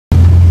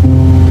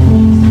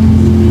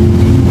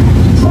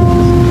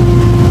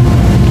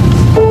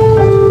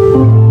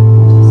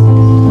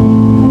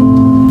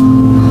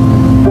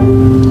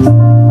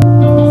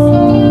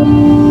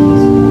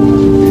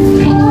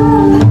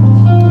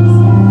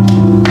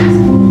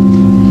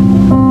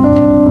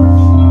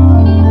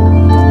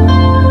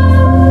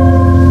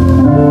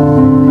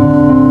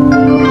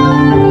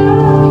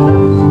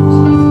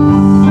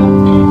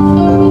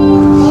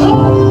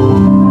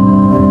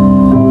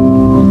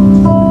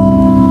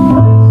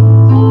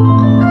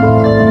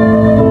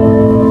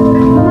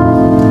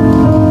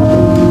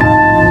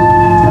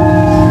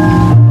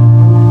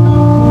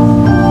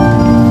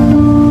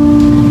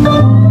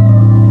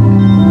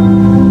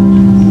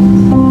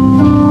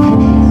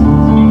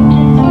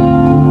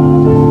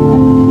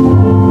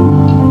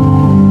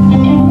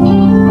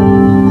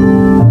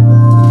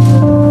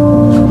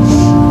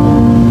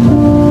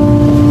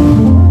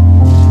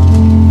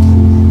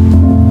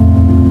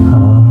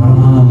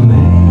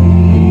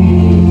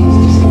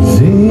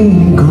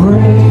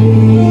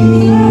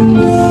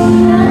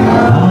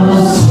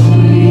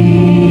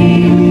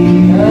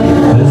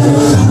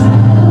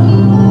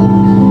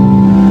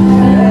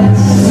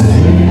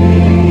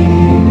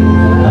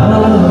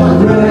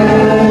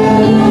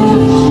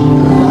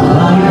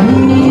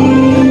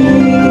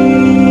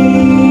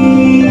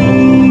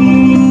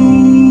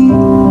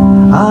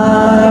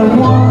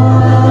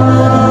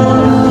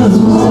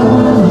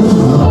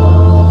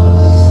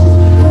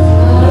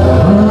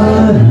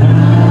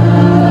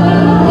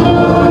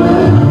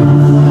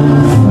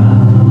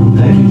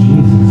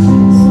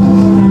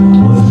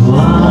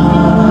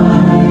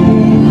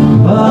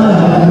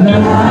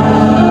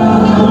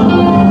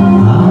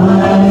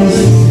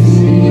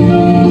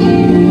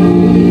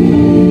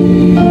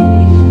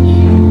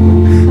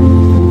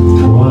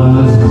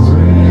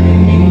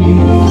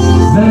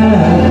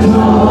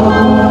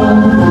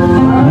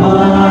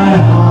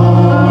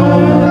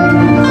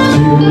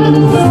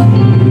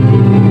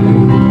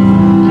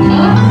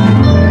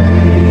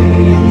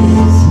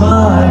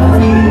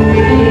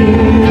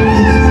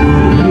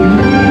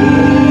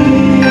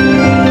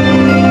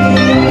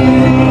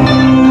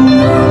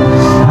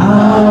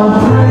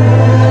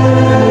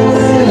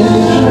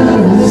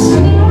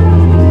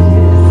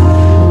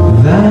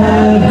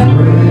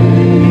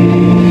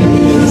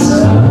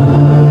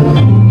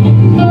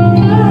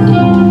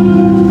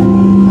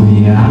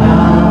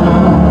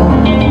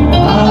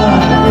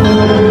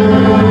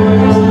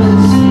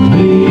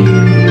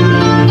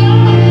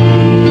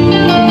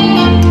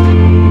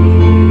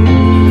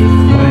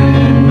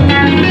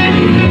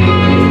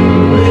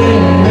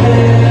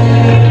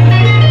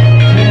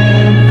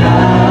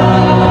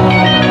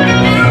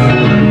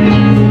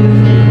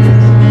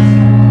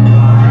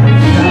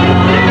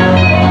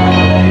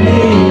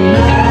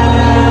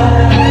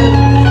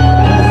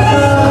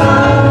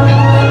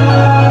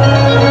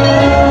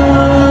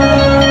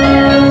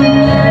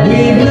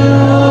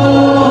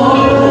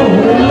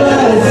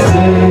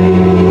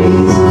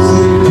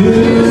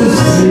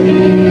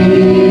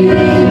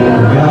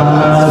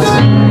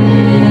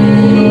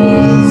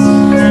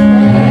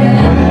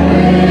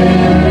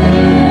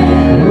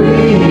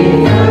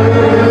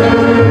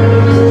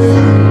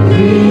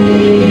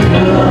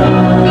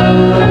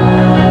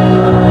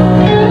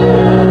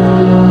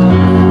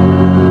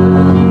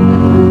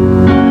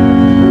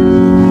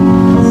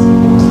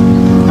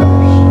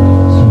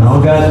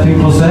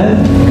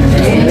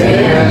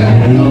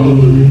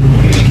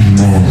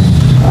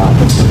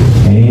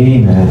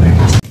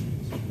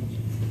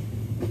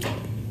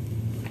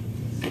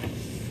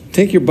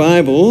Take your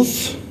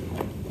Bibles,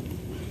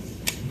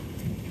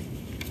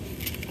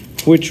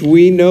 which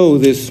we know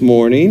this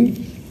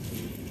morning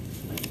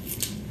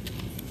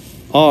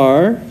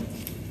are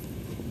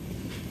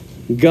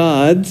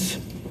God's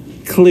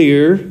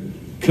clear,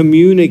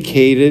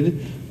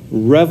 communicated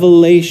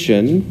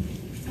revelation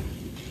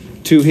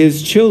to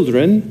his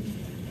children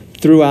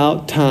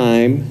throughout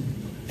time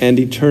and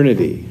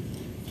eternity.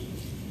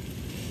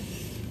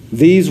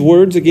 These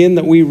words, again,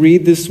 that we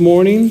read this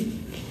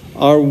morning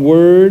are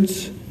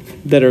words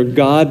that are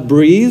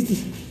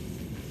God-breathed.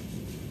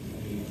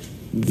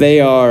 They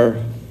are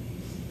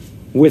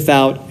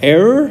without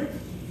error.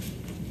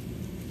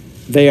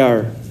 They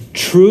are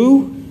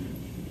true,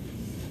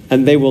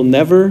 and they will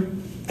never,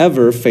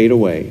 ever fade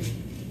away.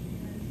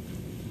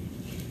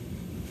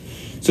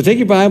 So take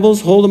your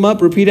Bibles, hold them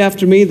up, repeat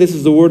after me. This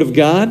is the Word of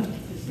God.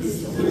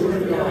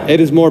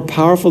 It is more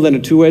powerful than a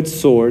two-edged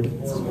sword.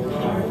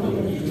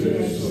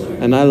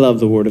 And I love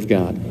the Word of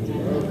God.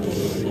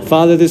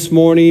 Father, this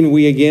morning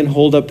we again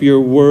hold up your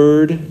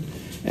Word,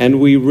 and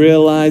we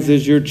realize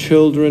as your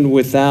children,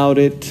 without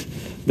it,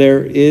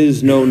 there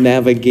is no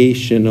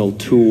navigational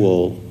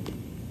tool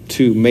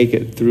to make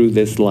it through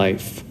this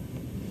life.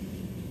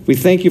 We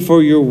thank you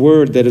for your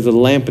word that is a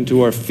lamp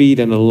unto our feet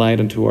and a light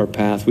unto our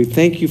path. We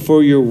thank you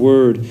for your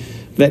word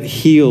that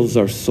heals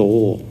our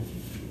soul.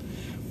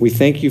 We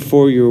thank you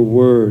for your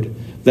word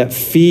that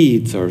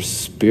feeds our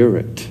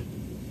spirit.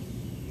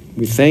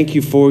 We thank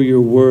you for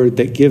your word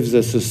that gives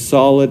us a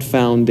solid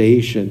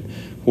foundation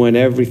when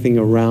everything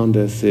around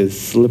us is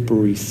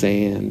slippery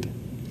sand.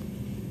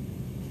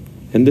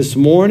 And this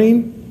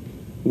morning,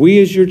 we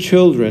as your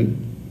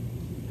children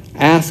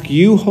ask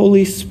you,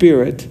 Holy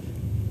Spirit,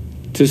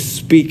 to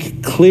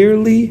speak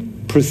clearly,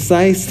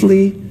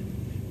 precisely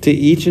to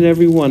each and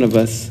every one of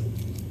us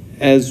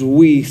as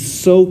we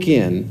soak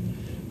in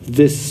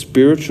this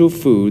spiritual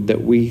food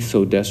that we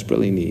so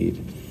desperately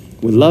need.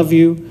 We love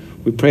you.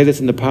 We pray this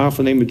in the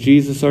powerful name of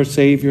Jesus, our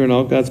Savior, and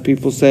all God's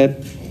people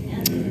said,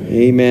 Amen.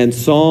 Amen.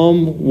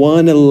 Psalm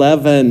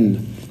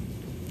 111.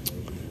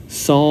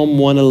 Psalm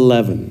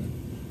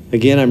 111.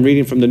 Again, I'm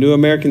reading from the New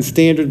American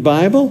Standard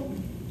Bible.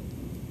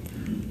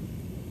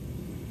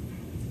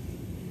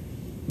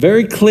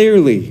 Very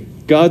clearly,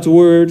 God's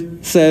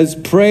word says,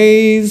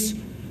 praise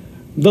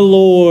the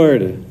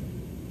Lord.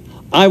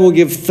 I will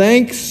give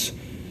thanks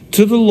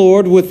to the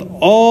Lord with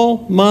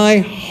all my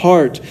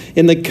heart.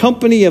 In the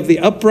company of the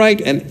upright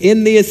and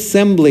in the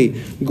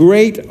assembly,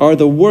 great are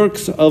the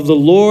works of the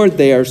Lord.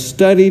 They are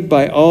studied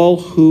by all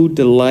who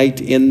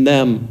delight in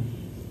them.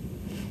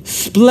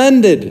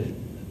 Splendid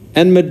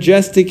and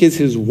majestic is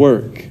his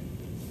work,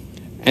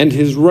 and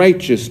his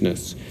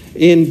righteousness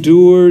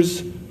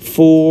endures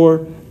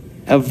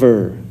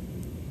forever.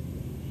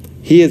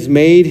 He has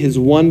made his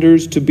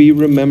wonders to be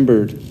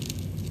remembered.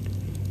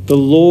 The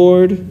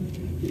Lord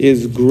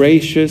is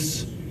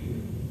gracious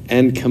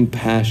and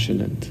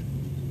compassionate.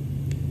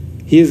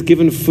 He has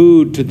given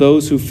food to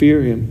those who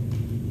fear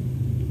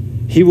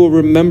him. He will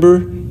remember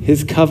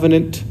his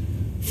covenant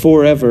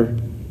forever.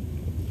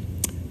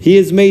 He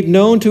has made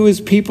known to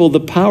his people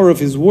the power of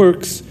his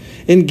works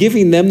in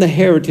giving them the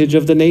heritage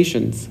of the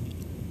nations.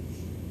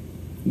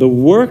 The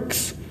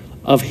works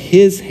of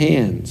his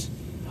hands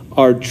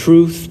are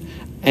truth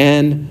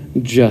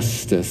and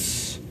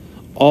justice.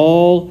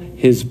 All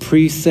his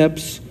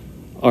precepts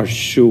are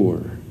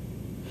sure.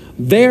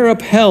 They are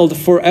upheld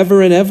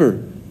forever and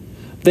ever.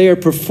 They are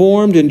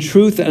performed in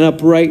truth and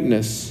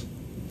uprightness.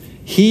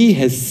 He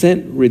has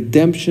sent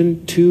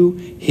redemption to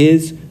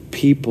his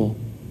people.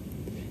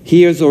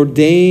 He has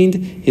ordained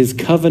his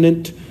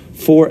covenant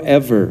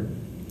forever.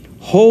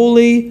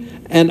 Holy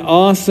and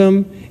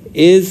awesome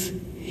is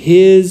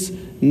his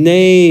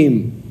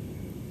name.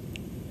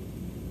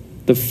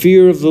 The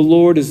fear of the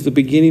Lord is the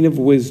beginning of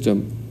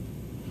wisdom.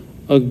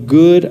 A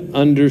good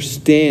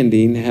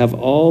understanding have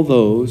all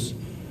those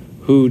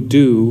who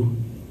do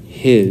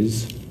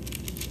his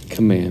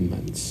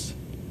commandments.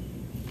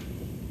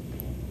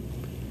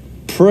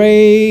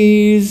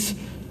 Praise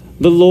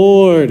the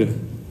Lord.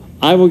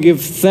 I will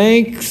give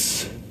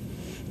thanks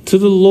to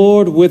the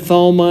Lord with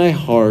all my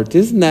heart.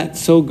 Isn't that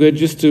so good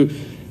just to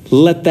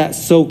let that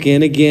soak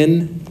in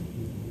again?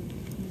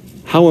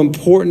 How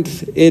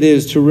important it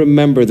is to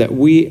remember that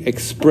we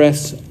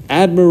express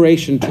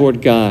admiration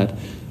toward God.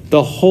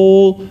 The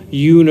whole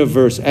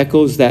universe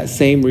echoes that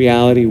same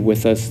reality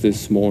with us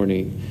this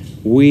morning.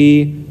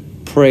 We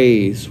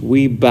praise,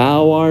 we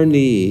bow our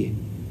knee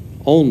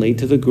only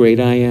to the great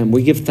I am.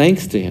 We give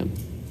thanks to him.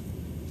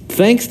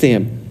 Thanks to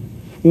him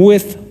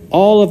with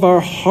all of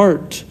our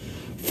heart,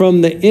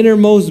 from the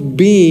innermost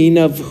being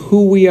of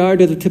who we are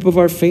to the tip of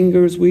our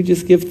fingers. We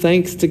just give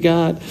thanks to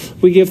God.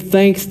 We give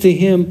thanks to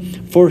him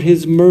for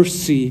his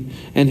mercy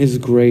and his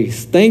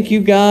grace. Thank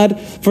you, God,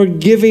 for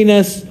giving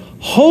us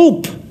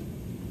hope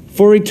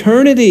for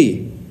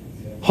eternity.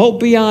 Hope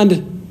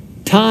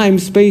beyond time,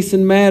 space,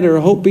 and matter.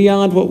 Hope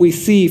beyond what we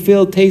see,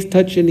 feel, taste,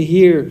 touch, and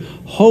hear.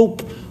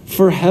 Hope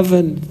for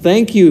heaven.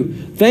 Thank you.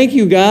 Thank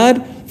you,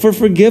 God, for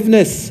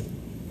forgiveness.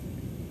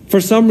 For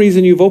some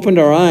reason, you've opened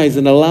our eyes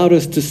and allowed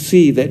us to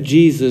see that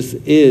Jesus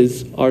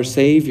is our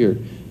Savior.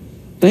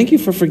 Thank you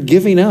for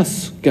forgiving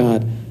us,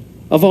 God,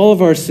 of all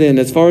of our sin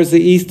as far as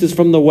the east is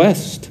from the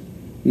west,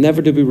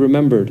 never to be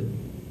remembered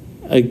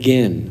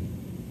again.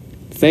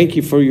 Thank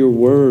you for your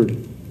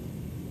word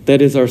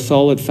that is our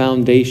solid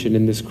foundation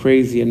in this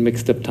crazy and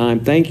mixed up time.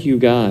 Thank you,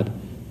 God,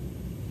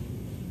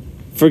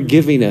 for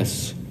giving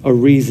us a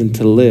reason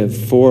to live.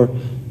 For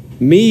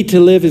me to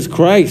live is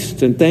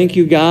Christ. And thank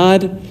you,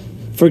 God,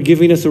 for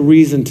giving us a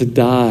reason to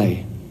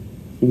die.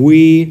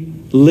 We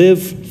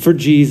live for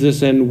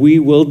Jesus and we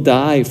will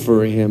die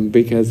for him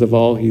because of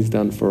all he's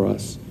done for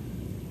us.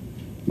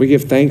 We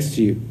give thanks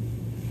to you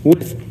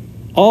with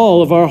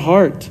all of our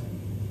heart.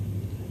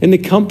 In the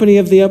company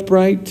of the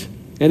upright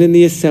and in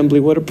the assembly,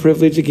 what a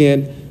privilege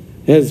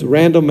again, as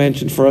Randall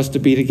mentioned, for us to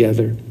be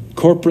together,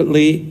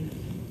 corporately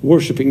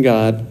worshiping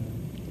God.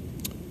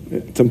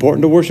 It's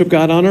important to worship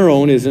God on our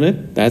own, isn't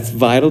it? That's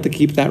vital to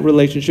keep that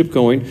relationship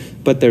going.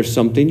 But there's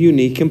something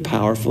unique and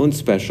powerful and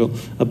special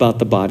about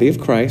the body of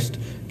Christ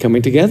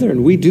coming together,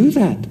 and we do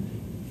that.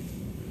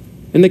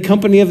 In the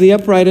company of the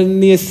upright and in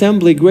the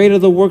assembly, great are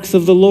the works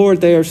of the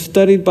Lord. They are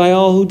studied by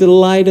all who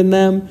delight in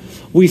them.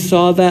 We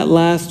saw that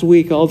last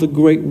week, all the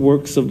great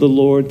works of the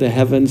Lord, the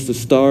heavens, the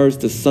stars,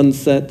 the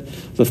sunset,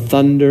 the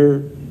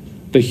thunder,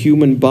 the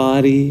human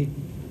body.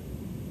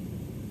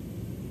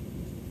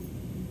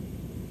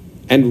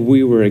 And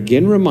we were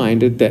again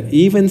reminded that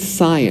even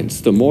science,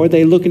 the more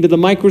they look into the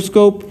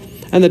microscope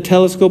and the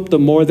telescope, the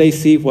more they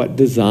see what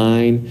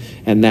design,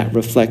 and that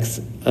reflects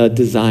a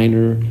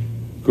designer.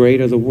 Great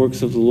are the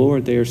works of the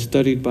Lord. They are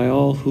studied by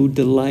all who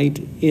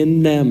delight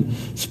in them.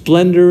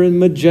 Splendor and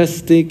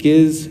majestic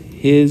is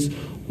his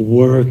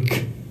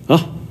work.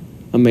 Oh,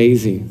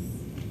 amazing.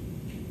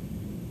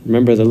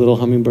 Remember the little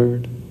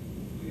hummingbird?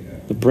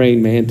 The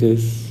praying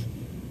mantis,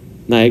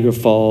 Niagara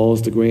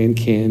Falls, the Grand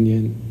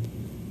Canyon.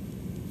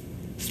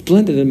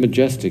 Splendid and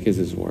majestic is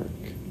his work.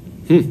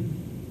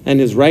 And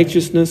his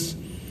righteousness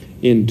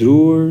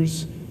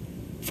endures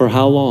for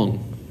how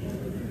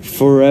long?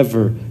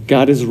 Forever.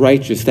 God is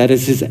righteous. That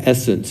is his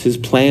essence. His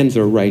plans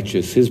are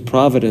righteous. His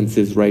providence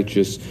is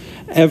righteous.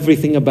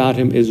 Everything about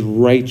him is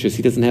righteous.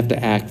 He doesn't have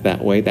to act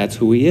that way. That's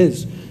who he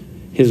is.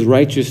 His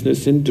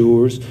righteousness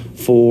endures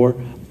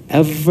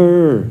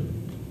forever.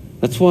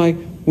 That's why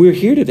we're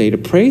here today, to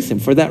praise him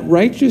for that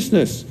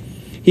righteousness.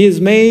 He has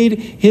made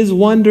his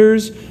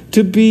wonders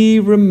to be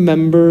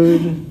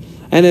remembered.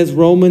 And as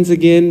Romans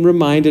again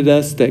reminded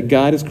us that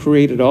God has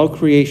created all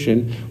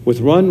creation with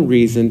one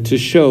reason, to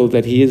show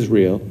that he is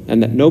real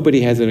and that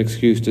nobody has an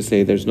excuse to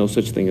say there's no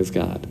such thing as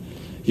God.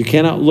 You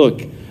cannot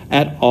look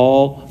at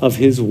all of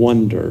his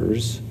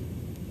wonders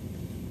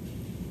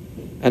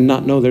and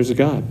not know there's a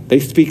God. They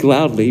speak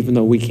loudly even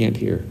though we can't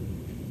hear.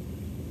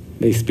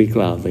 They speak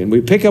loudly. And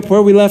we pick up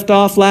where we left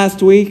off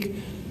last week.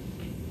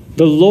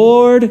 The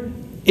Lord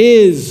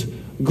is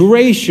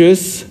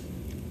gracious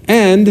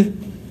and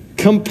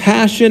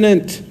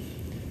compassionate.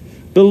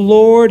 The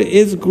Lord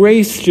is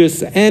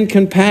gracious and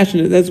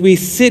compassionate. As we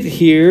sit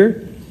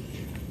here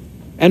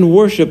and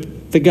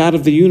worship the God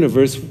of the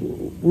universe,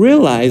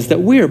 realize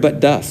that we're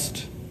but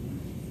dust.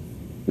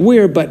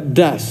 We're but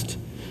dust.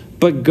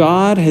 But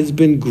God has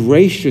been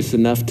gracious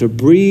enough to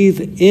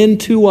breathe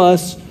into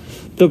us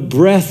the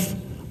breath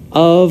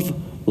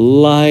of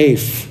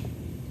life.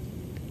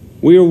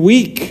 We are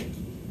weak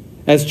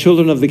as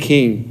children of the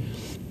King,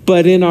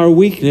 but in our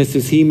weakness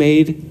is he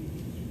made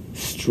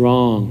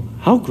strong.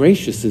 How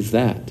gracious is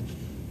that?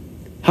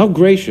 How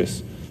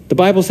gracious. The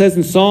Bible says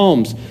in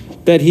Psalms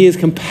that he is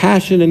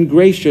compassionate and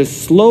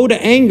gracious, slow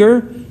to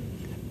anger,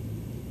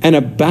 and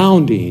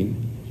abounding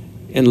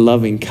in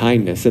loving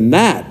kindness. And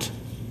that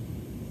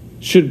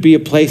should be a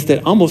place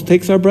that almost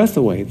takes our breath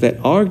away, that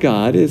our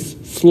God is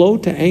slow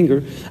to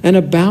anger and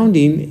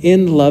abounding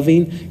in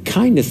loving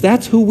kindness.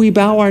 That's who we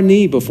bow our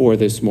knee before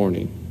this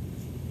morning.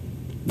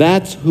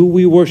 That's who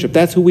we worship.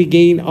 That's who we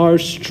gain our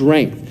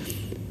strength.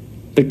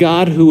 The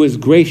God who is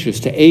gracious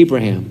to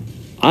Abraham,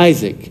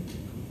 Isaac,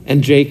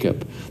 and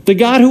Jacob. The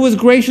God who was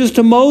gracious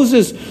to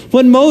Moses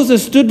when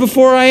Moses stood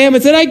before I am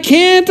and said, I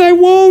can't, I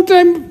won't,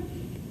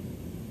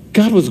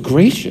 God was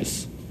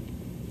gracious.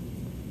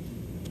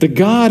 The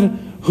God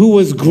who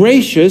was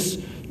gracious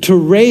to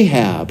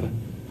Rahab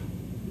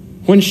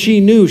when she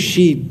knew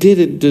she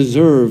didn't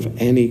deserve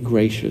any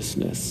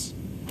graciousness.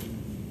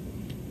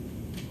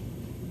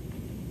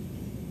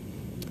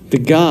 The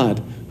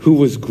God who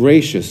was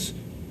gracious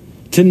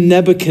to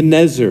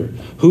Nebuchadnezzar,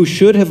 who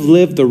should have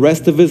lived the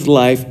rest of his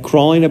life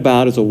crawling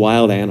about as a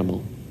wild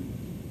animal.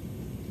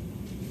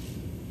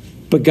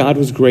 But God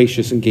was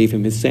gracious and gave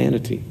him his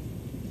sanity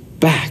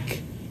back.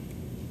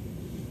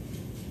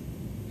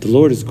 The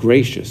Lord is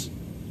gracious.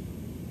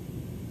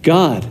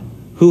 God,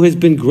 who has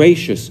been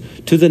gracious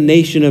to the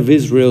nation of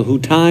Israel, who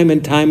time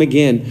and time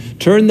again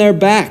turned their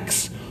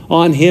backs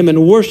on him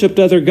and worshiped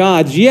other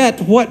gods.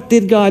 Yet, what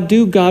did God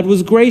do? God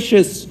was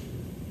gracious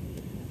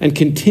and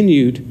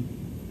continued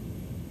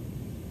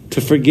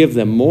to forgive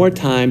them more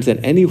times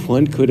than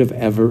anyone could have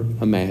ever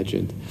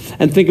imagined.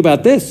 And think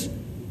about this.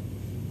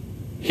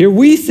 Here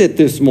we sit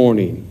this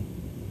morning,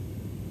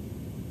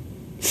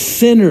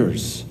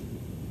 sinners.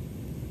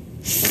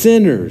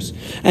 Sinners.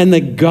 And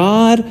the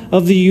God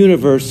of the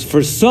universe,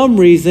 for some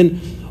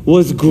reason,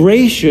 was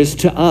gracious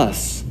to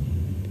us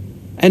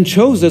and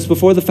chose us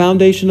before the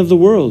foundation of the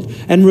world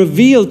and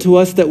revealed to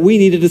us that we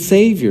needed a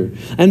Savior.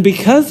 And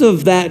because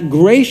of that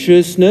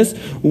graciousness,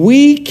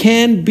 we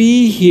can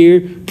be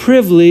here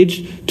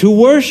privileged to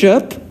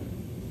worship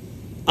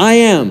I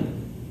Am.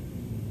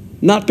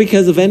 Not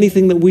because of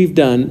anything that we've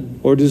done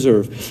or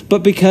deserve,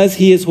 but because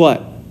He is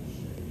what?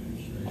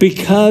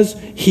 Because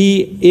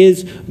He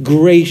is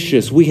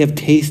gracious. We have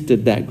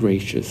tasted that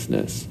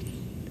graciousness.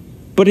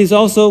 But He's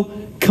also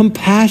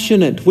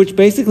compassionate, which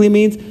basically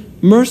means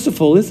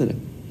merciful, isn't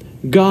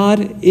it?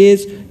 God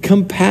is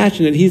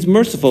compassionate. He's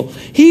merciful.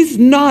 He's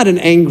not an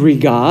angry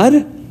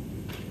God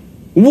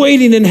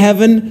waiting in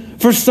heaven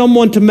for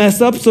someone to mess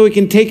up so He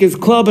can take His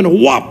club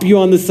and whop you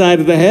on the side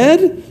of the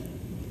head.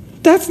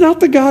 That's not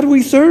the God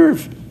we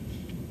serve.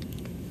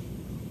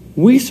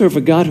 We serve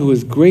a God who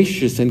is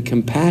gracious and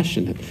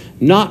compassionate,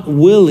 not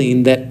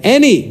willing that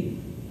any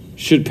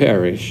should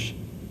perish,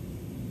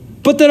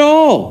 but that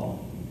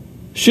all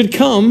should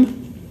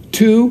come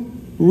to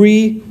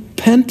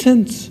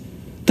repentance.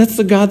 That's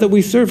the God that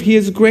we serve. He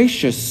is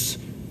gracious.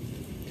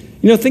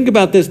 You know, think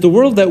about this. The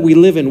world that we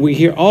live in, we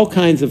hear all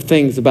kinds of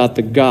things about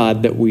the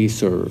God that we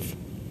serve.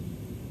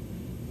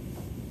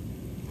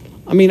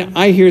 I mean,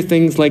 I hear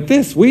things like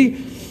this.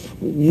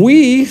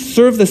 We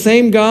serve the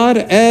same God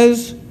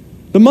as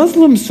the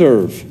Muslims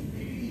serve.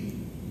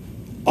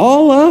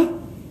 Allah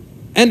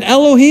and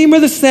Elohim are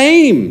the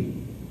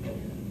same.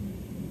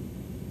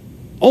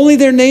 Only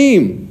their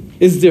name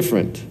is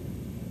different.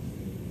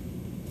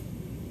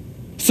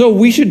 So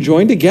we should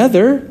join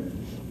together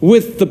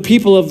with the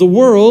people of the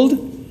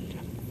world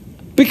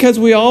because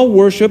we all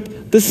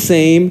worship the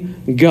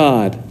same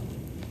God.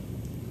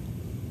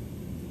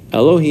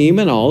 Elohim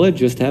and Allah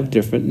just have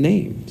different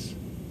names.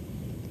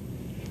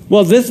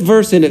 Well, this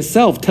verse in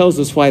itself tells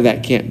us why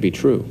that can't be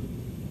true.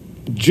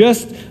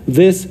 Just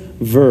this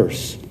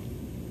verse.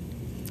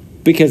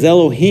 Because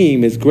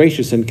Elohim is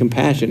gracious and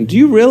compassionate. Do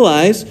you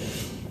realize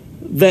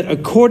that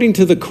according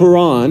to the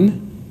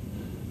Quran,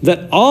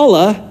 that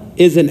Allah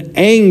is an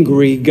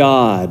angry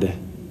God?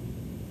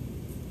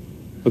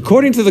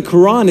 According to the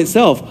Quran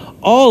itself,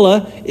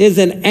 Allah is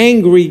an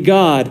angry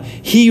God.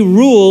 He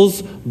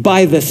rules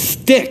by the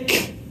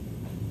stick.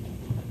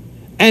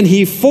 And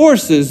He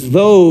forces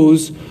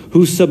those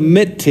who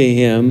submit to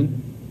Him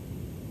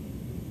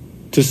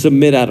to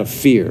submit out of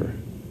fear.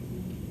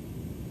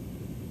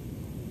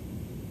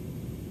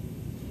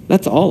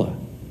 That's Allah.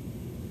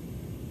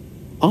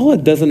 Allah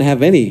doesn't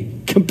have any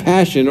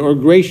compassion or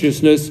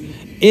graciousness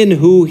in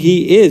who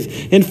He is.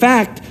 In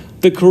fact,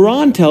 the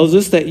Quran tells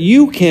us that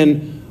you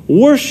can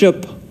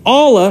worship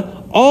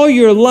Allah all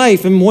your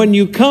life, and when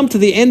you come to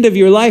the end of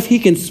your life, He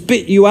can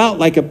spit you out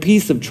like a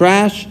piece of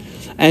trash,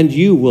 and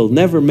you will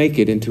never make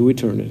it into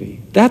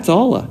eternity. That's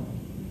Allah.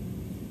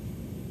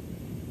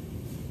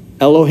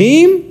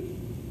 Elohim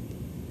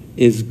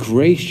is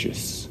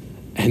gracious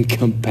and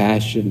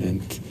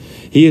compassionate.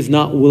 He is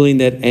not willing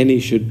that any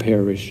should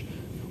perish.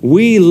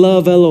 We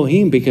love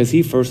Elohim because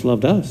He first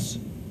loved us.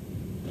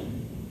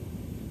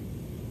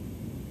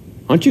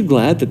 Aren't you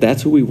glad that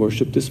that's who we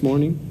worship this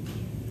morning?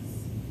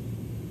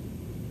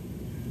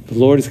 The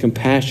Lord is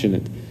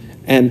compassionate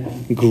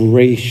and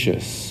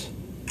gracious.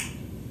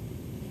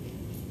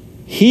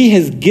 He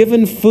has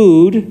given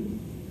food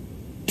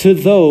to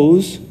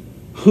those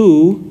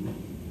who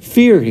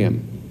fear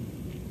Him.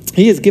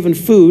 He has given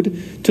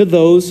food to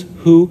those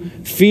who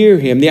fear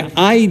Him. The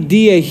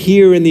idea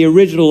here in the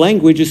original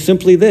language is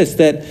simply this,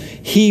 that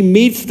He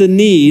meets the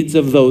needs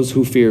of those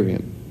who fear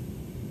Him.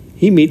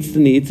 He meets the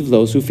needs of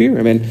those who fear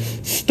Him. And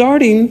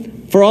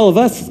starting for all of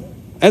us,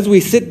 as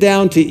we sit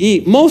down to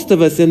eat, most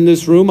of us in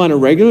this room on a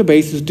regular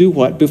basis do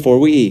what before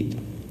we eat?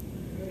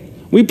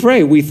 We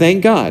pray. We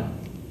thank God.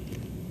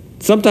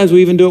 Sometimes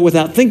we even do it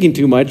without thinking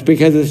too much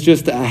because it's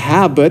just a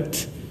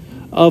habit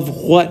of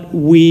what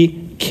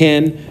we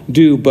can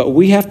do. But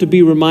we have to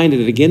be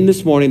reminded again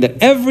this morning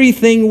that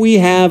everything we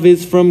have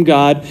is from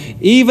God,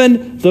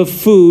 even the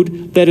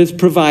food that is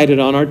provided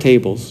on our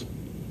tables.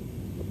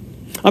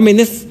 I mean,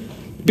 this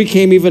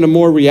became even a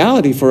more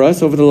reality for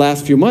us over the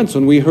last few months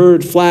when we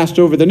heard flashed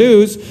over the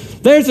news,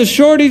 there's a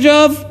shortage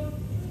of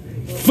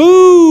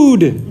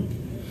food.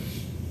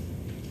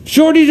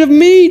 Shortage of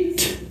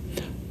meat.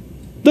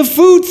 The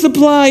food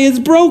supply is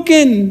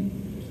broken.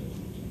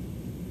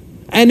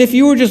 And if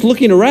you were just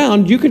looking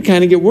around, you could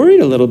kind of get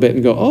worried a little bit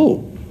and go, oh,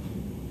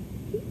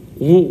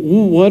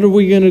 what are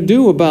we going to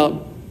do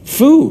about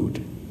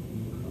food?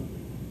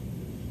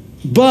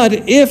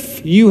 But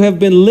if you have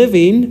been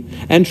living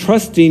and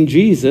trusting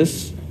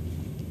Jesus,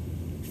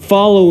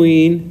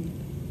 following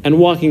and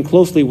walking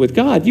closely with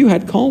God, you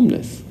had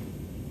calmness.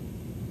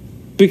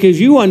 Because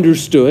you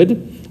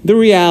understood the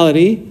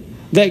reality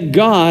that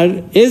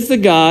God is the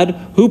God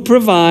who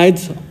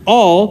provides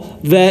all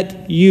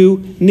that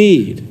you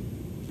need.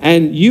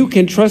 And you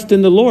can trust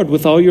in the Lord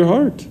with all your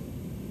heart.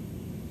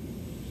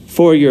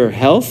 for your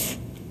health,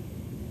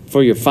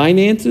 for your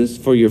finances,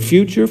 for your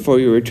future, for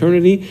your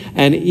eternity,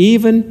 and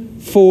even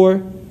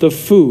for the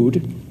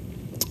food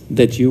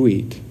that you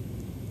eat.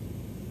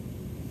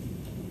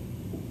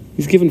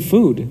 He's given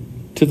food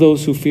to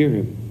those who fear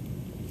him.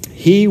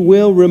 He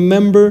will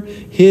remember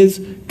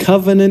his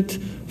covenant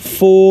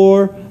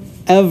forever.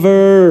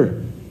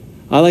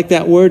 I like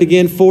that word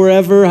again,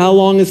 forever. How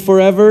long is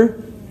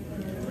forever?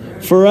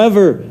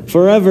 Forever,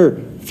 forever,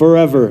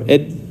 forever.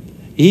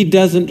 He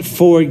doesn't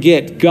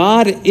forget.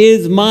 God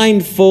is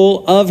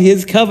mindful of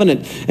his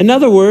covenant. In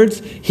other words,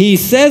 he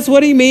says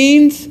what he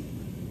means,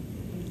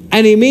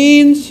 and he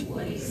means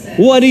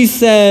what he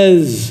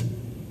says.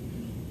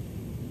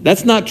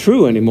 That's not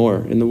true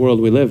anymore in the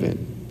world we live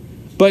in.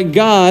 But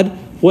God,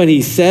 when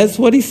he says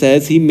what he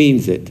says, he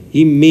means it.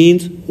 He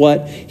means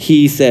what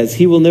he says.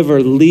 He will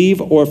never leave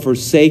or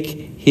forsake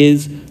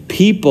his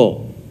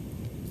people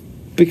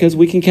because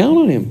we can count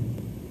on him.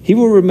 He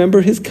will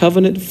remember his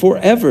covenant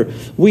forever.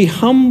 We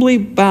humbly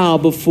bow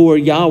before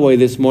Yahweh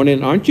this morning.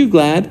 And aren't you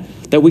glad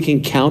that we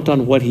can count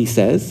on what he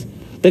says?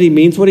 That he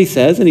means what he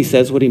says and he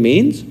says what he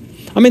means?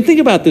 I mean, think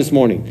about this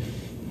morning.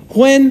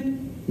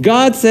 When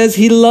God says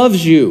he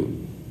loves you,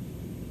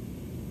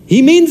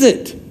 he means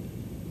it.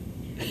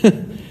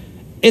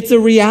 It's a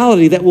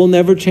reality that will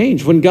never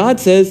change. When God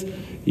says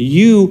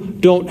you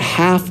don't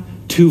have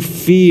to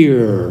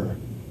fear,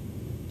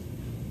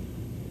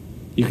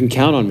 you can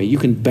count on me. You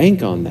can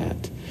bank on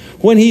that.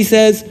 When he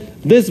says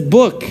this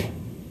book,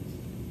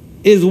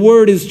 his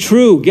word is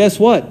true, guess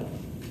what?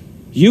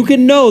 You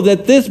can know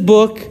that this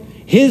book,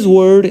 his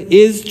word,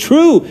 is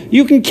true.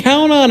 You can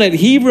count on it.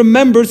 He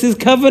remembers his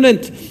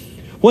covenant.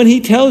 When he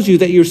tells you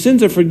that your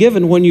sins are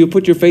forgiven when you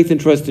put your faith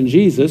and trust in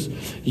Jesus,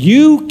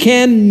 you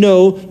can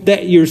know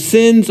that your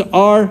sins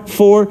are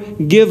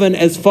forgiven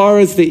as far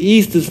as the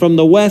east is from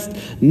the west,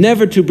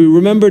 never to be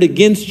remembered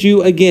against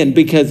you again,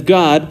 because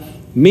God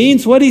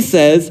means what he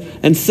says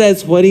and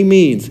says what he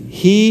means.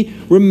 He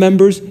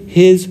remembers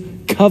his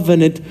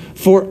covenant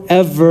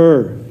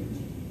forever.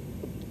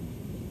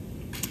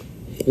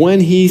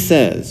 When he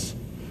says,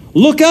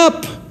 look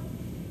up,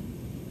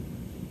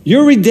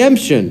 your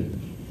redemption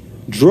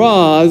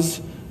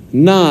draws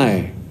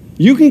nigh.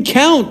 You can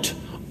count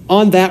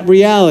on that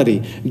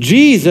reality.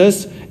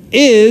 Jesus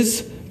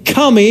is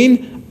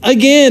coming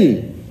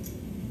again.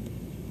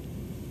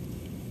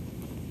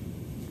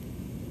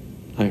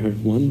 I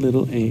heard one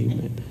little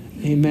amen.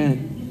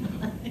 Amen.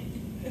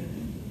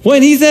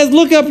 When he says,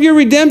 look up, your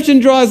redemption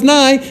draws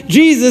nigh,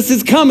 Jesus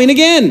is coming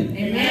again.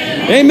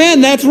 Amen.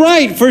 Amen. That's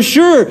right, for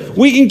sure.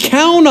 We can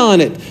count on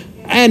it.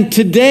 And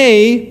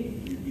today,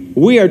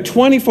 we are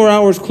 24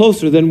 hours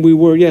closer than we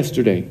were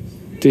yesterday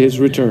to his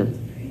return.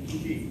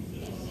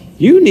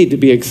 You need to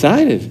be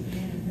excited.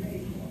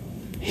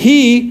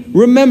 He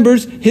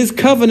remembers his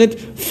covenant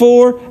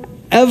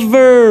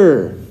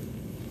forever.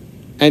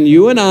 And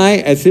you and I,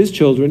 as his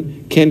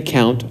children, can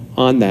count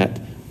on that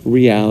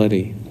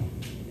reality.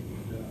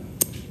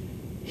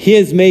 He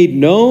has made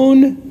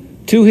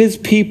known to his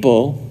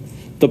people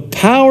the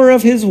power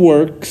of his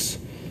works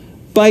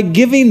by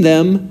giving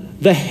them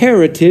the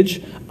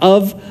heritage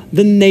of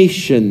the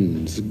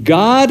nations.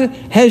 God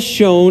has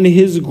shown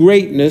his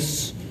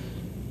greatness,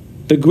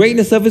 the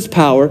greatness of his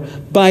power,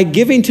 by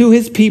giving to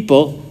his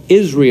people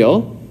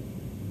Israel,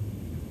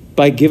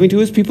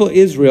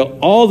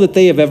 all that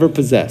they have ever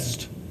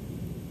possessed.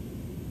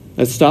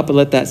 Let's stop and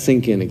let that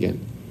sink in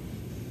again.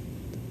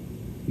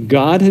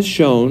 God has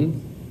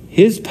shown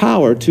his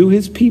power to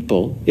his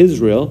people,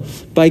 Israel,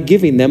 by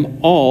giving them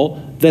all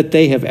that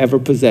they have ever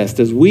possessed.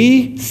 As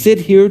we sit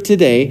here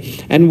today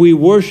and we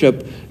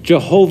worship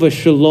Jehovah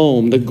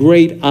Shalom, the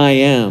great I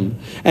am,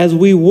 as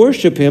we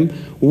worship him,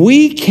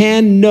 we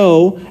can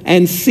know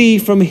and see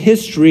from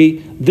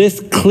history this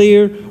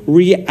clear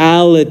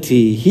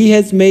reality. He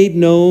has made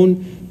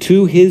known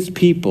to his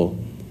people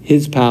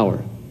his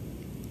power.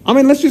 I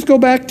mean, let's just go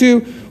back to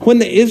when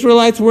the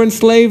Israelites were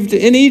enslaved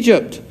in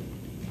Egypt.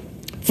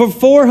 For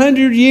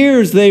 400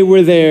 years they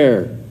were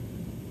there.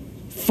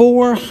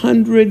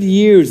 400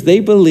 years they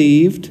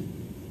believed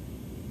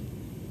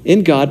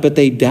in God, but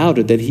they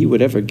doubted that he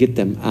would ever get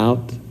them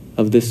out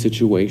of this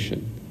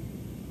situation.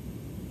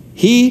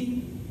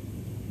 He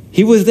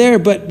was there,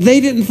 but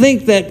they didn't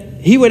think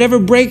that he would ever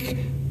break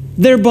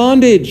their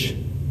bondage.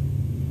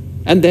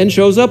 And then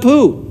shows up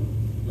who?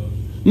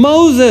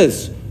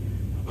 Moses,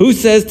 who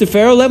says to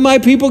Pharaoh, let my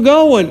people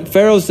go. And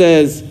Pharaoh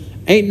says,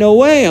 ain't no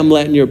way I'm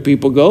letting your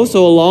people go.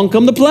 So along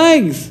come the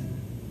plagues.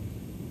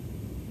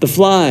 The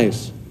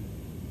flies,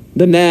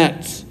 the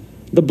gnats,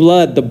 the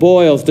blood, the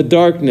boils, the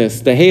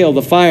darkness, the hail,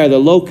 the fire, the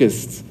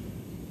locusts,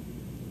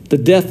 the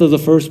death of the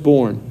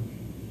firstborn.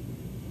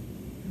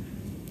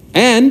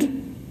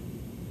 And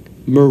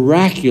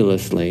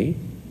miraculously,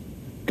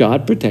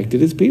 God protected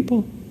his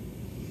people.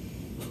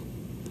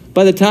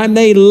 By the time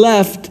they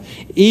left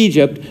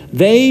Egypt,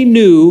 they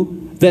knew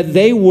that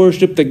they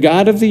worshiped the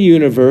God of the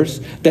universe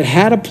that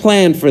had a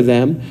plan for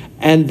them,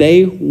 and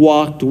they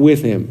walked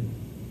with him.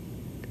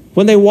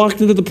 When they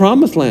walked into the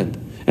promised land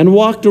and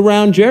walked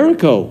around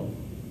Jericho,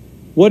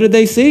 what did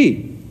they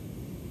see?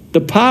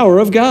 the power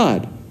of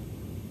God,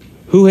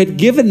 who had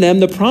given them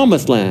the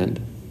promised land.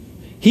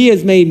 He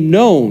has made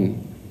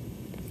known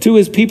to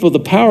his people the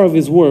power of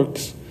his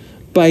works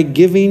by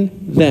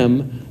giving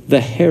them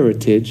the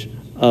heritage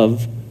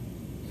of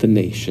the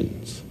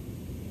nations.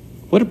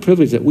 What a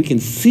privilege that we can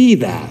see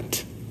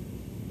that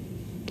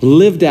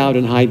lived out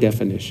in high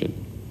definition.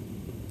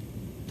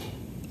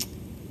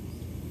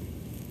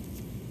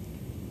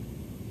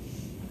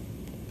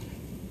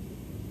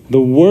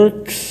 The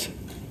works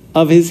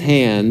of his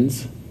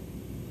hands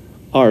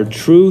are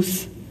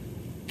truth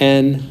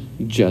and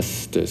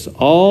justice.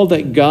 All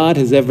that God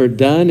has ever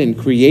done in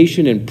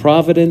creation and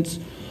providence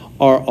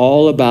are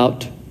all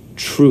about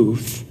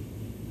truth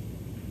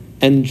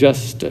and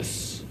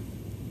justice.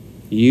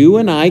 You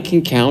and I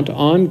can count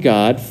on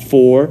God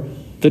for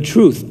the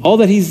truth. All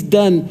that he's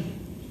done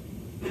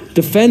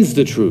defends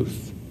the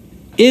truth,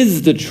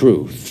 is the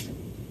truth.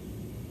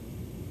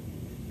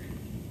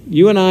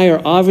 You and I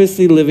are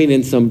obviously living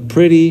in some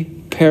pretty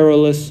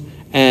perilous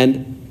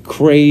and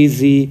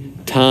crazy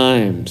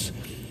times.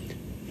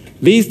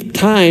 These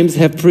times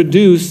have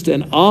produced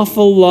an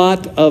awful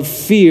lot of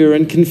fear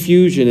and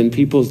confusion in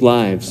people's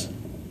lives,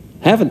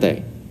 haven't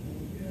they?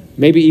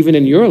 Maybe even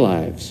in your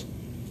lives.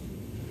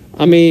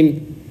 I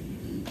mean,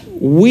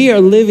 we are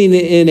living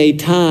in a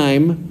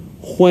time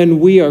when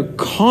we are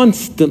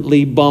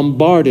constantly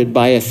bombarded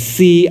by a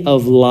sea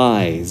of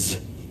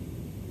lies.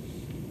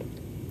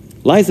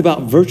 Lies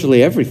about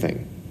virtually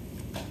everything.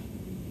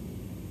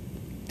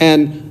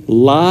 And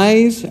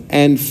lies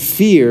and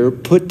fear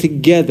put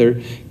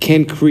together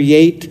can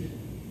create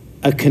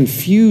a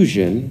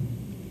confusion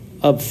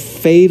of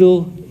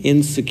fatal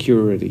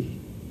insecurity.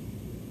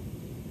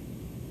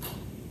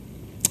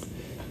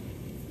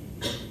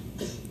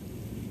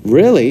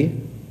 Really,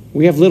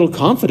 we have little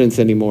confidence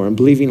anymore in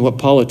believing what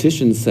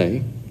politicians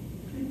say.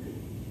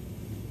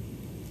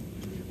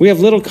 We have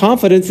little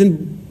confidence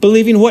in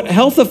believing what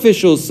health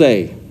officials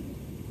say.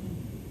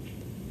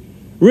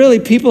 Really,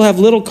 people have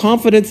little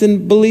confidence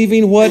in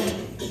believing what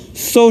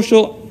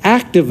social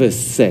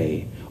activists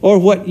say, or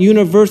what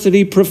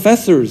university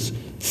professors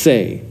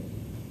say,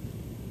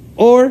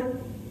 or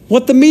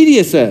what the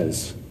media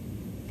says.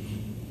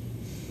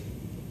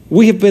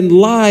 We have been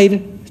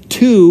lied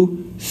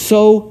to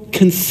so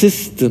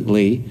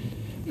consistently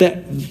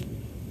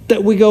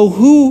that we go,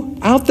 who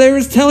out there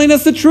is telling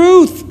us the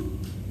truth?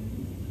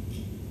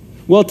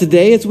 Well,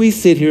 today as we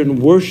sit here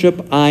and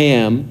worship I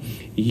Am,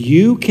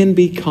 you can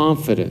be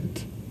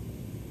confident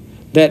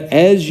that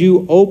as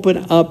you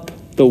open up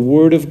the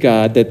Word of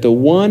God, that the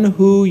one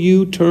who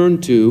you turn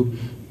to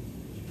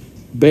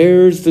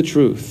bears the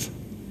truth,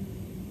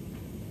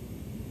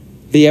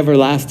 the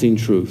everlasting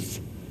truth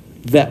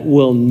that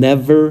will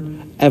never,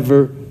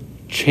 ever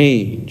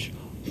change.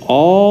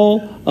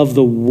 All of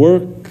the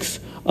works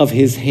of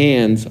his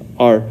hands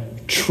are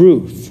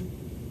truth.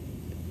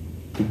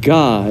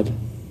 God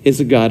is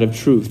a God of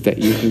truth that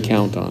you can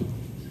count on.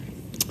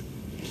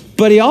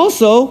 But he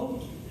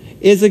also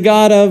is a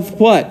God of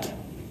what?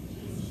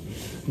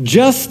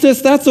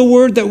 Justice. That's a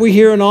word that we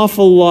hear an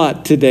awful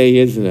lot today,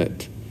 isn't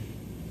it?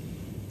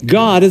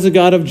 God is a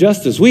God of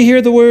justice. We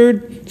hear the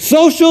word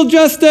social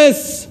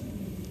justice,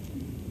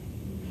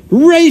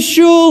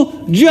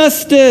 racial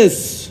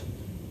justice,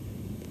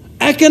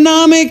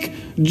 economic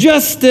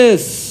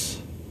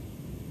justice,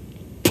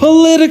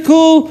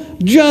 political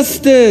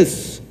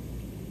justice.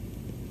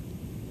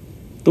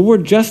 The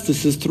word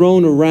justice is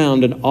thrown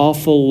around an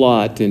awful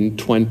lot in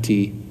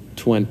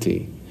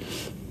 2020.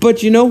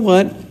 But you know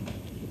what?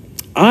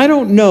 I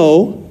don't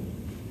know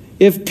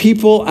if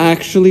people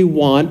actually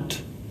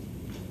want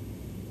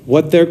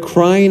what they're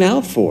crying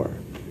out for.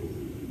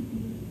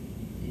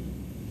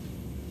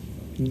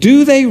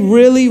 Do they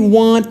really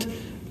want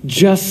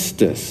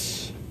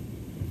justice?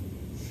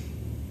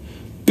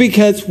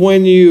 Because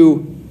when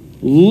you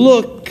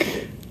look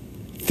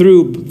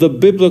through the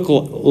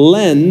biblical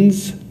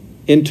lens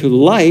into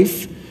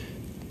life,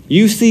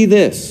 you see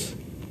this.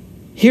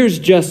 Here's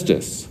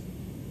justice.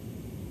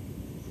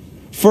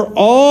 For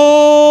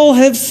all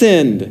have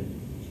sinned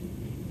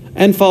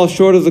and fall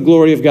short of the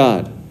glory of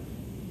God.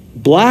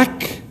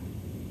 Black,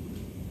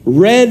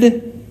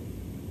 red,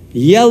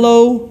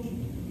 yellow,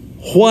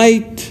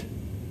 white,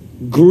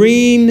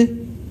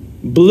 green,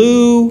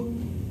 blue,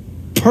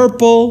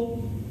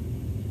 purple.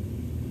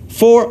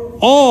 For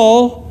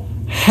all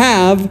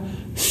have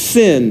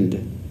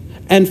sinned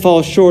and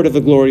fall short of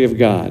the glory of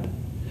God.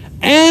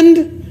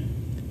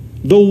 And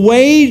the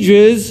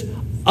wages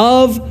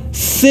of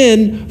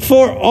sin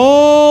for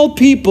all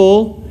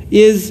people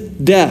is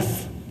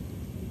death.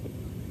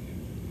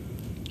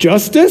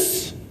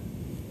 Justice?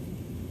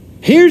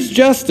 Here's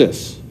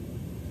justice.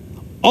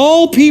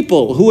 All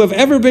people who have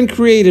ever been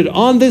created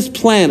on this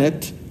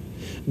planet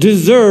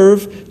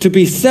deserve to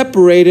be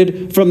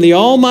separated from the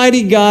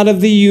Almighty God of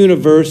the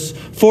universe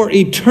for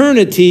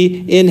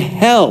eternity in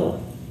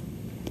hell.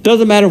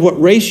 Doesn't matter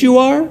what race you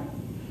are.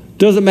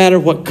 Doesn't matter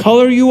what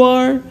color you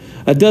are.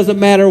 It doesn't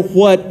matter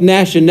what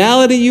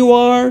nationality you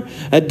are.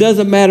 It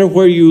doesn't matter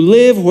where you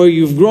live, where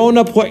you've grown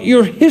up, what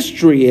your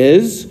history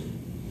is.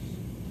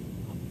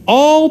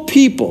 all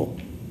people,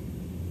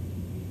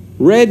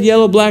 red,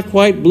 yellow, black,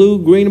 white,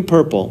 blue, green, and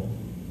purple,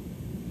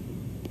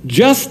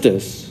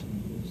 justice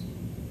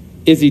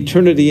is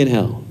eternity in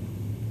hell.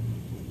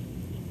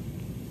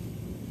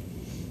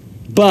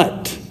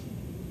 But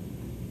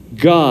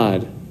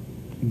God,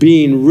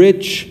 being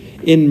rich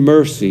in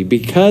mercy,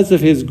 because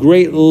of his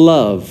great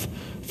love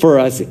for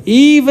us,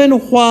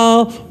 even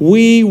while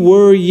we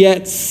were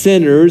yet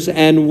sinners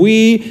and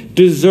we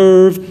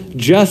deserve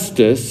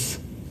justice,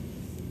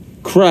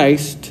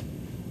 Christ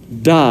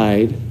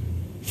died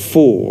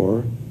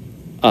for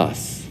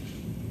us.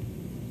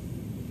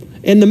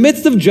 In the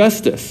midst of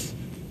justice,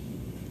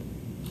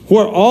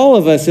 where all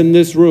of us in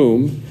this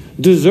room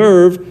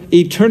deserve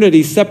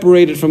eternity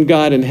separated from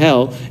God in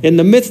hell, in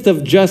the midst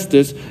of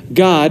justice,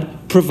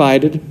 God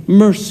provided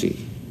mercy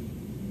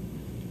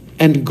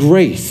and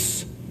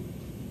grace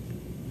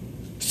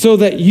so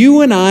that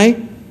you and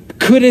I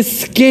could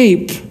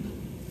escape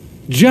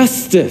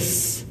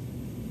justice.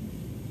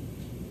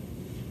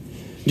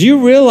 Do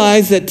you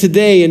realize that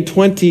today in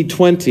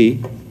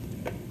 2020,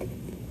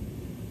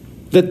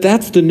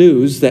 that's the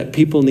news that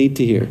people need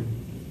to hear?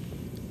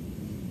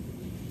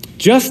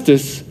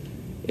 Justice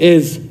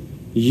is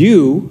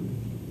you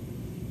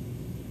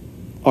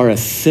are a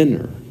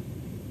sinner,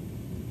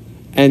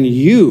 and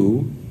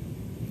you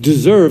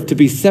deserve to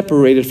be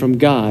separated from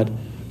God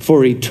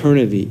for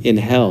eternity in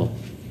hell.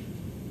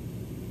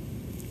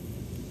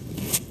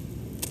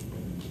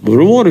 But I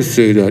don't want to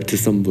say that to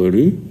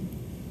somebody.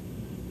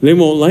 They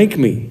won't like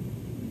me.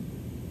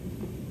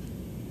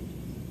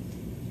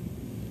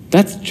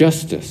 That's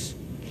justice.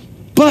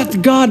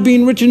 But God,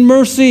 being rich in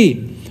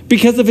mercy,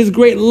 because of his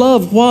great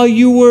love, while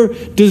you were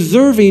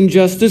deserving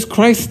justice,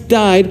 Christ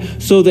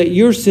died so that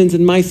your sins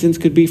and my sins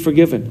could be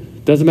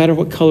forgiven. Doesn't matter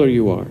what color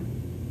you are.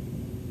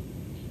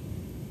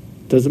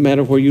 Doesn't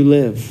matter where you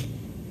live.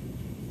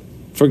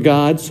 For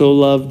God so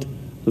loved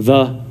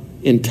the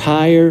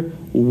entire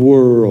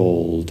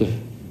world.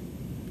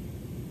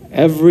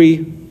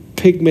 Every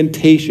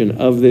pigmentation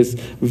of this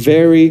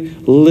very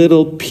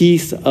little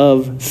piece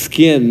of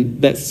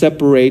skin that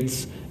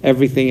separates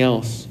everything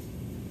else.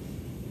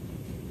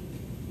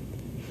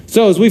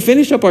 So as we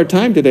finish up our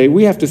time today,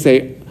 we have to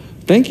say,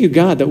 thank you,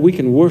 God, that we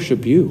can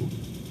worship you.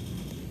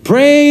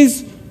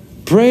 Praise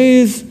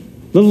the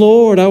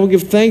Lord. I will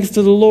give thanks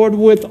to the Lord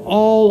with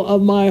all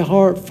of my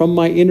heart, from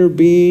my inner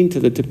being to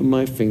the tip of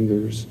my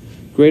fingers.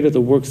 Great are the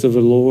works of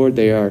the Lord.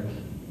 They are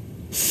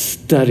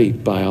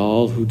studied by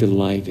all who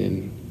delight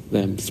in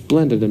them.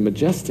 Splendid and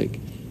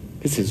majestic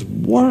is his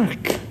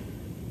work.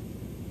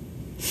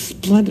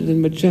 Splendid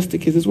and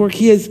majestic is his work.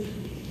 He has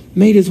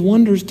made his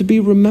wonders to be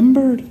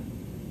remembered.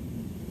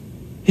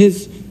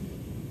 His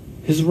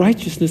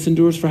righteousness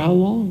endures for how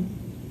long?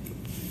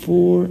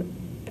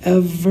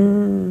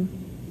 Forever.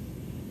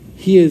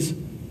 He is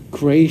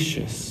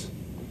gracious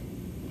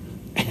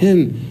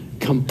and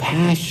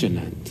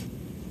compassionate.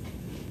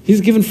 He's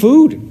given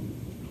food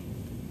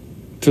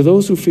to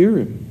those who fear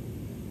him.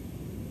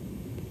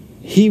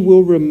 He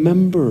will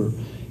remember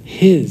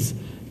his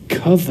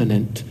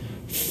covenant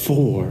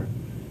forever.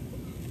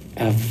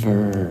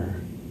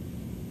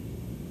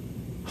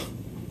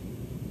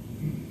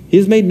 He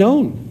has made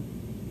known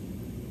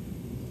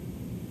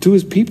to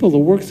his people the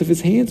works of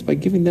his hands by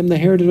giving them the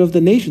heritage of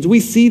the nations. We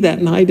see that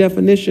in high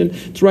definition.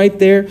 It's right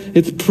there.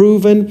 It's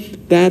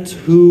proven. That's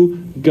who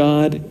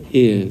God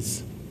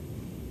is.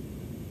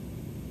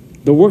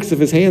 The works of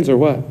his hands are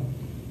what?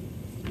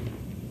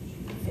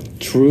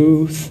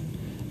 Truth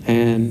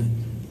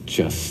and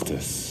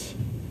justice.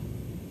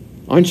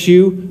 Aren't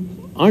you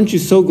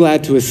so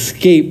glad to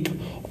escape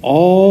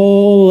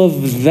all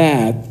of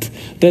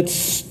that's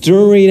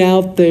stirring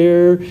out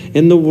there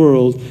in the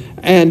world,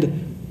 and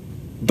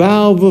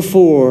bow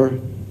before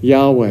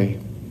Yahweh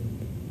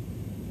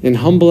in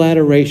humble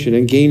adoration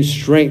and gain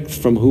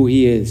strength from who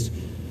he is,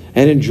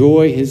 and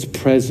enjoy his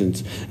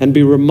presence and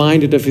be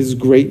reminded of his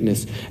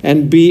greatness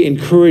and be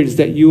encouraged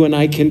that you and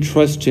I can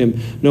trust him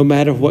no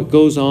matter what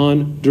goes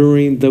on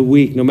during the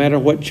week, no matter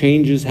what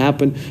changes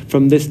happen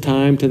from this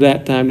time to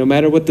that time, no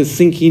matter what the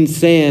sinking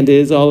sand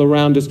is all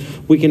around us.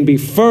 We can be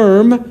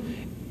firm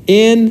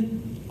in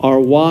our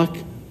walk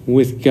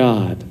with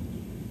God.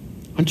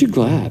 Aren't you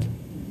glad?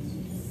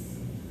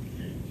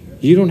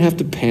 You don't have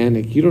to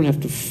panic. You don't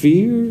have to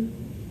fear.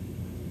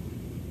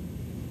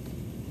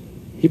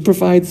 He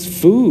provides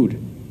food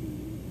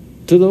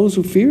to those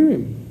who fear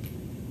him.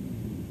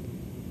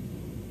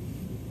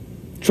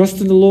 Trust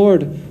in the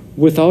Lord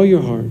with all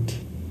your heart.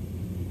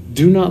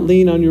 Do not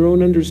lean on your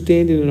own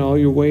understanding. In all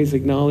your ways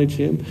acknowledge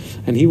him,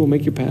 and he will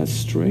make your path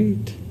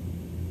straight.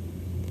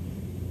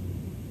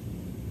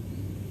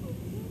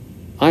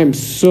 I'm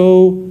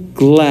so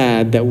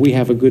glad that we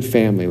have a good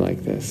family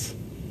like this.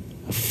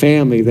 A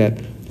family that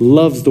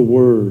loves the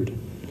word,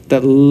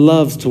 that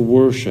loves to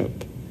worship.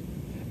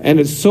 And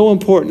it's so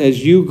important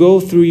as you go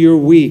through your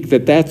week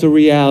that's a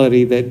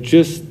reality that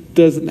just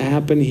doesn't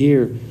happen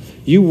here.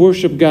 You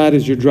worship God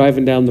as you're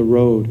driving down the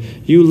road.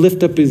 You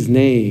lift up his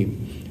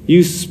name.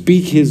 You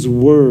speak his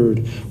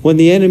word. When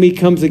the enemy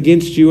comes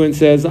against you and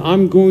says,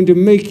 I'm going to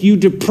make you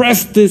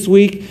depressed this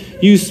week,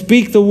 you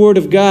speak the word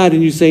of God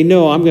and you say,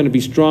 no, I'm going to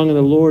be strong in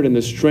the Lord and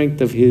the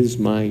strength of his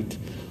might.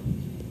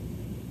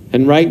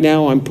 And right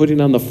now I'm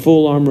putting on the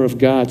full armor of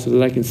God so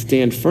that I can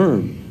stand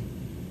firm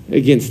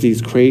against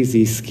these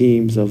crazy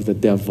schemes of the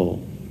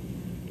devil.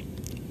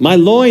 My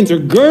loins are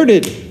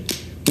girded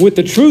with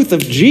the truth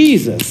of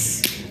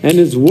Jesus and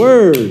his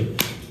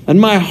word, and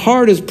my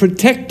heart is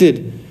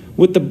protected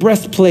with the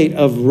breastplate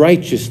of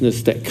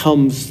righteousness that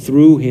comes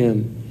through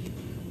him.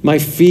 My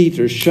feet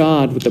are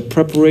shod with the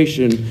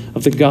preparation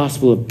of the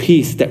gospel of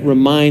peace that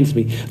reminds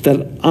me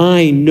that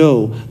I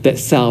know that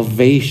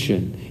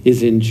salvation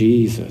is in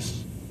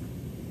Jesus.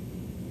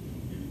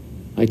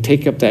 I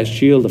take up that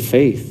shield of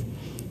faith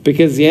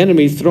because the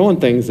enemy's throwing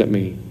things at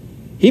me.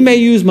 He may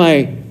use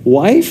my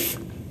wife.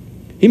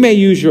 He may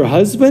use your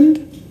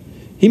husband.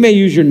 He may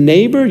use your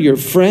neighbor, your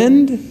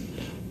friend.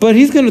 But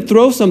he's going to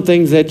throw some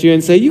things at you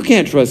and say, you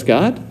can't trust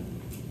God.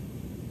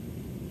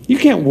 You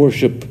can't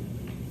worship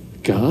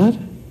God.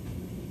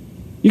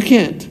 You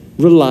can't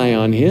rely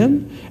on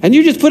him. And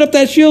you just put up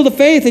that shield of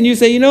faith and you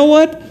say, you know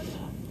what?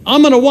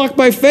 I'm going to walk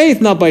by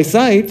faith, not by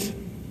sight.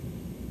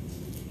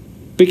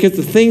 Because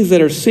the things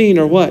that are seen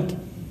are what?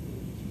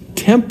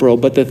 Temporal,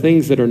 but the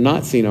things that are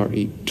not seen are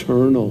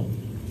eternal.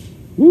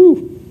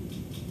 Woo!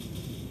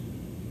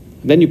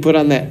 Then you put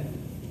on that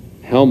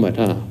helmet,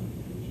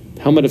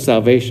 helmet of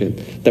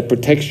salvation that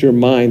protects your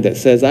mind, that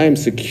says, I am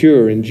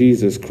secure in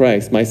Jesus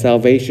Christ. My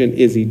salvation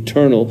is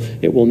eternal.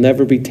 It will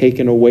never be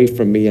taken away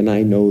from me, and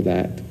I know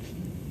that.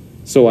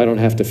 So I don't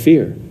have to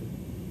fear.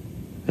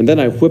 And then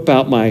I whip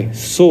out my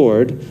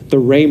sword, the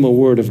Rhema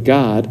word of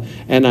God,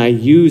 and I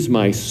use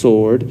my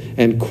sword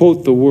and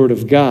quote the word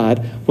of God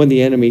when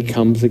the enemy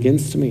comes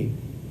against me.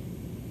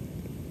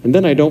 And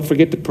then I don't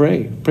forget to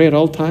pray. Pray at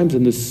all times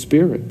in the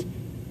Spirit.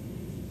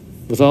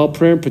 With all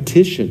prayer and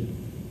petition.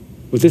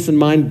 With this in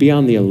mind, be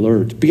on the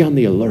alert. Be on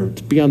the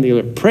alert. Be on the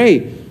alert.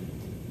 Pray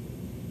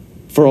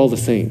for all the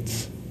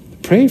saints.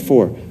 Pray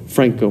for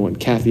Franco and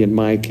Kathy and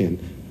Mike and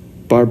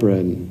Barbara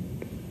and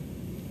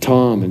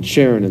Tom and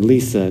Sharon and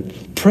Lisa.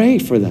 Pray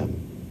for them.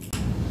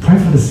 Pray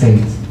for the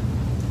saints.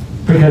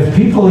 Because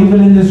people,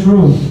 even in this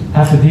room,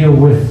 have to deal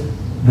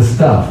with the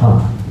stuff,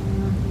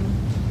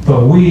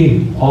 But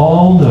we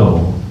all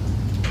know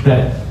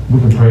that we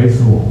can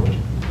praise the Lord.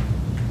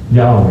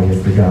 Yahweh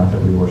is the God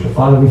that we worship.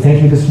 Father, we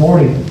thank you this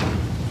morning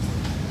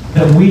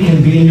that we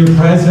can be in your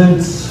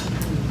presence.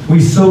 We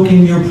soak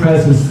in your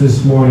presence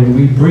this morning.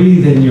 We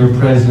breathe in your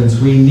presence.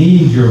 We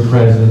need your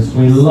presence.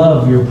 We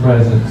love your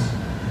presence.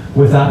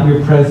 Without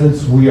your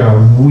presence, we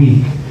are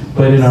weak.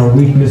 But in our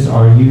weakness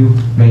are you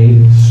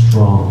made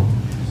strong.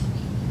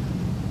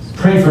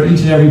 Pray for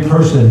each and every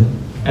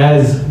person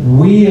as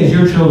we, as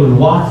your children,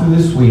 walk through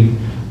this week,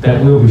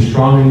 that we will be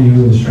strong in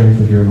you in the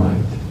strength of your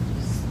might.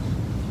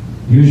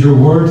 Use your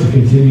word to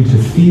continue to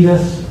feed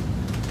us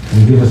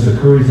and give us the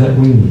courage that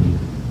we need.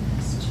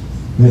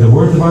 May the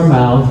words of our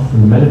mouth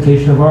and the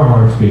meditation of our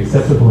hearts be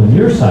acceptable in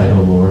your sight,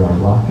 O Lord, our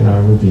rock and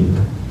our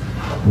redeemer.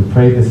 We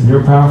pray this in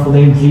your powerful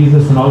name,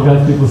 Jesus, and all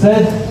God's people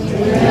said,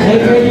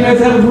 Amen. You guys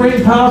have a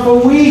great,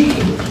 powerful week.